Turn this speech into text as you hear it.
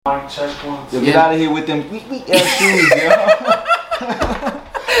Mic check one. Yo, get out of here with them weak ass shoes, yo.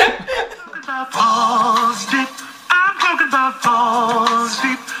 Balls deep. I'm talking about balls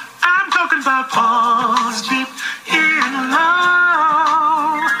deep. I'm talking about balls deep in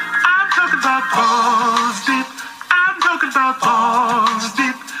love. I'm talking about balls deep. I'm talking about balls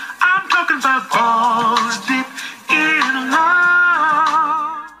deep. I'm talking about balls deep in love.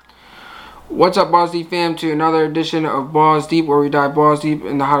 What's up, Balls Deep fam, to another edition of Balls Deep, where we dive balls deep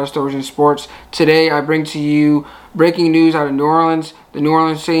in the hottest stories in sports. Today, I bring to you breaking news out of New Orleans. The New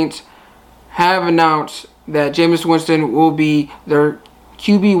Orleans Saints have announced that Jameis Winston will be their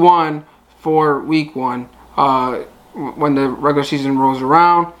QB1 for Week 1 when the regular season rolls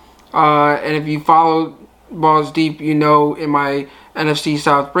around. And if you follow Balls Deep, you know in my NFC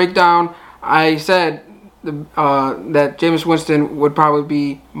South breakdown, I said that Jameis Winston would probably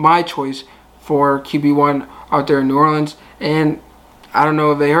be my choice for QB1 out there in New Orleans. And I don't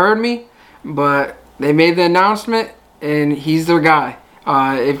know if they heard me, but they made the announcement, and he's their guy.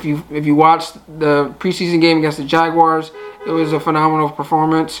 If you watched the preseason game against the Jaguars, it was a phenomenal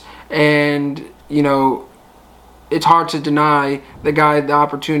performance, and you know it's hard to deny the guy the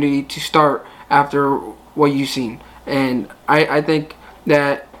opportunity to start after what you've seen. And I think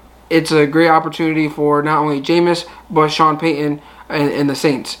that it's a great opportunity for not only Jameis but Sean Payton and the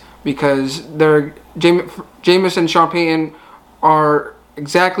Saints, because Jameis and Sean Payton are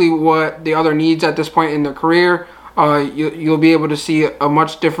exactly what the other needs at this point in their career. You'll be able to see a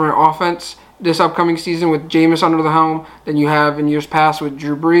much different offense this upcoming season with Jameis under the helm than you have in years past with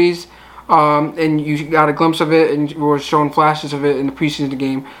Drew Brees. And you got a glimpse of it, and was shown flashes of it in the preseason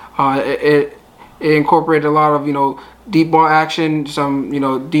game. It incorporated a lot of deep ball action, some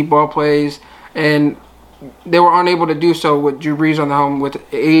deep ball plays, and they were unable to do so with Drew Brees on the helm with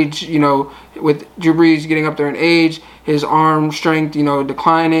age. With Drew Brees getting up there in age, his arm strength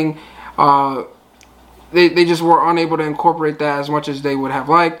declining. They just were unable to incorporate that as much as they would have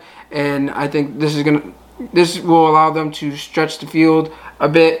liked, and I think this will allow them to stretch the field a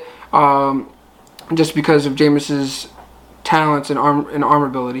bit, just because of Jameis's talents and arm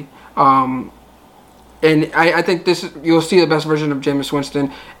ability. And I think you'll see the best version of Jameis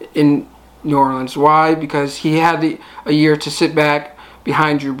Winston in New Orleans. Why? Because he had a year to sit back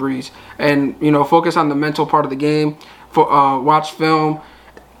behind Drew Brees and focus on the mental part of the game, watch film,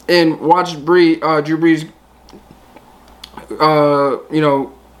 and watch Drew Brees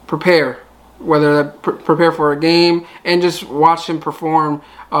prepare, whether that prepare for a game, and just watch him perform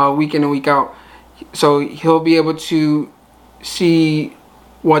week in and week out. So he'll be able to see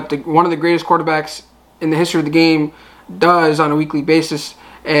what one of the greatest quarterbacks in the history of the game does on a weekly basis,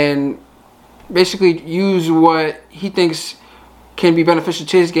 and basically use what he thinks can be beneficial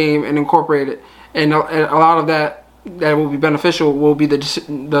to his game and incorporate it. And a lot of that will be beneficial will be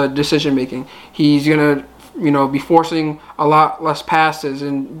the decision making. He's gonna be forcing a lot less passes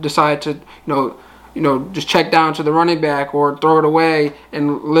and decide to just check down to the running back or throw it away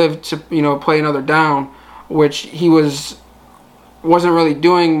and live to play another down, which he wasn't really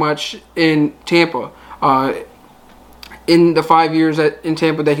doing much in Tampa. In the 5 years in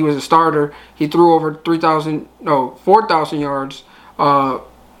Tampa that he was a starter, he threw over 4,000 yards.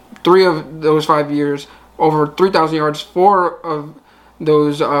 3 of those 5 years, over 3,000 yards. 4 of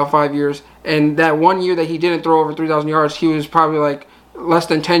those 5 years, and that 1 year that he didn't throw over 3,000 yards, he was probably like less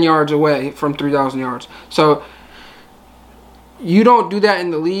than 10 yards away from 3,000 yards. So you don't do that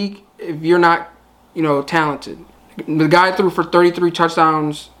in the league if you're not talented. The guy threw for 33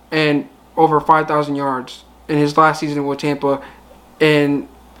 touchdowns and over 5,000 yards in his last season with Tampa, and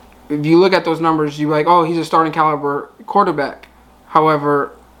if you look at those numbers, you're like, oh, he's a starting caliber quarterback.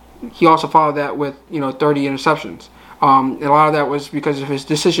 However, he also followed that with 30 interceptions. And a lot of that was because of his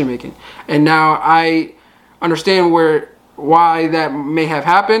decision making. And now I understand why that may have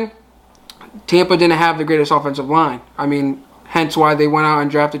happened. Tampa didn't have the greatest offensive line. Hence why they went out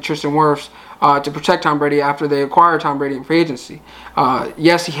and drafted Tristan Wirfs to protect Tom Brady after they acquired Tom Brady in free agency.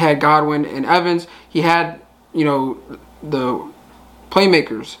 Yes, he had Godwin and Evans. He had, the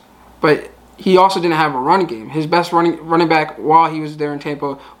playmakers, but he also didn't have a run game. His best running back while he was there in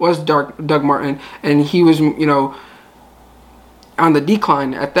Tampa was Doug Martin, and he was, on the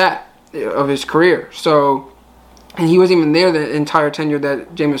decline at that of his career. So, and he wasn't even there the entire tenure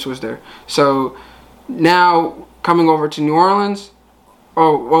that Jameis was there. So now coming over to New Orleans,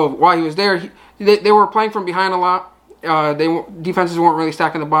 while he was there, they were playing from behind a lot. Defenses weren't really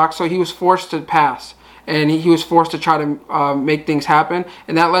stacking the box, so he was forced to pass. and he was forced to try to make things happen,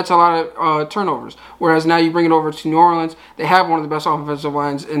 and that led to a lot of turnovers. Whereas now you bring it over to New Orleans, they have one of the best offensive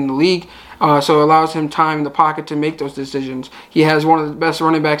lines in the league, so it allows him time in the pocket to make those decisions. He has one of the best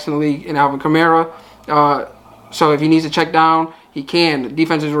running backs in the league in Alvin Kamara, so if he needs to check down, he can. The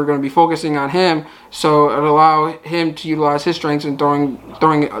defenses were going to be focusing on him, so it will allow him to utilize his strengths in throwing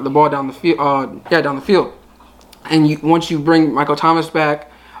the ball down the field. Down the field. And once you bring Michael Thomas back,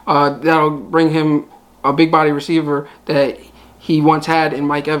 that'll bring him a big body receiver that he once had in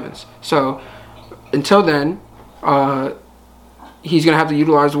Mike Evans. So until then, he's going to have to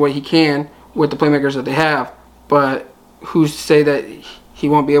utilize what he can with the playmakers that they have. But who's to say that he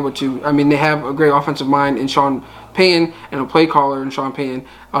won't be able to? I mean, they have a great offensive mind in Sean Payton and a play caller in Sean Payton.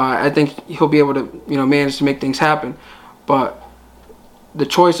 I think he'll be able to, manage to make things happen. But the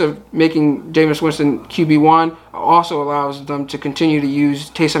choice of making Jameis Winston QB1 also allows them to continue to use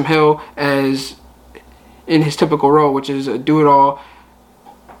Taysom Hill as in his typical role, which is a do-it-all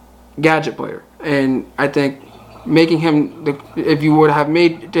gadget player. And I think making him, if you would have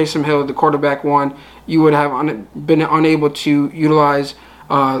made Taysom Hill the quarterback one, you would have been unable to utilize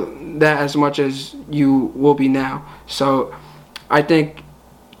that as much as you will be now. So I think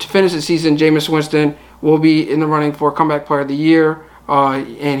to finish the season, Jameis Winston will be in the running for Comeback Player of the Year.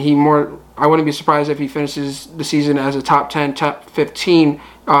 And I wouldn't be surprised if he finishes the season as a top 10, top 15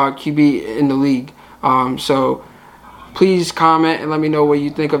 QB in the league. So please comment and let me know what you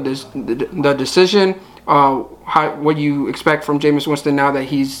think of the decision, what you expect from Jameis Winston now that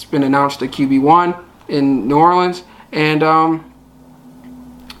he's been announced the QB1 in New Orleans. And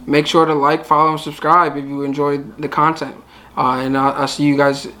make sure to like, follow, and subscribe if you enjoyed the content. And I'll see you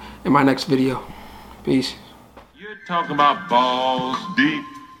guys in my next video. Peace. Talking about balls deep.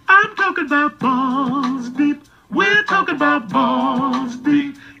 I'm talking about balls deep. We're talking about balls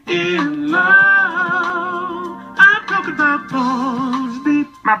deep in love. I'm talking about balls deep.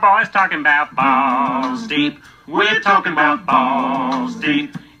 My boy's talking about balls deep. We're talking about balls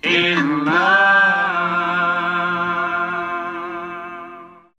deep in love.